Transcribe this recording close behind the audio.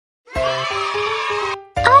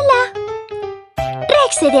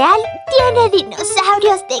Rex Cereal tiene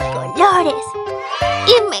dinosaurios de colores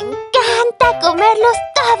y me encanta comerlos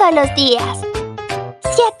todos los días.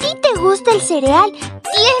 Si a ti te gusta el cereal,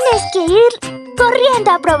 tienes que ir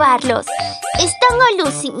corriendo a probarlos. Están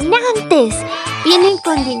alucinantes. Vienen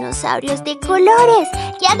con dinosaurios de colores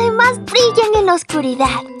y además brillan en la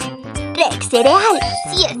oscuridad. Rex Cereal,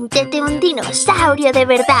 siéntete un dinosaurio de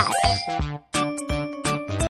verdad.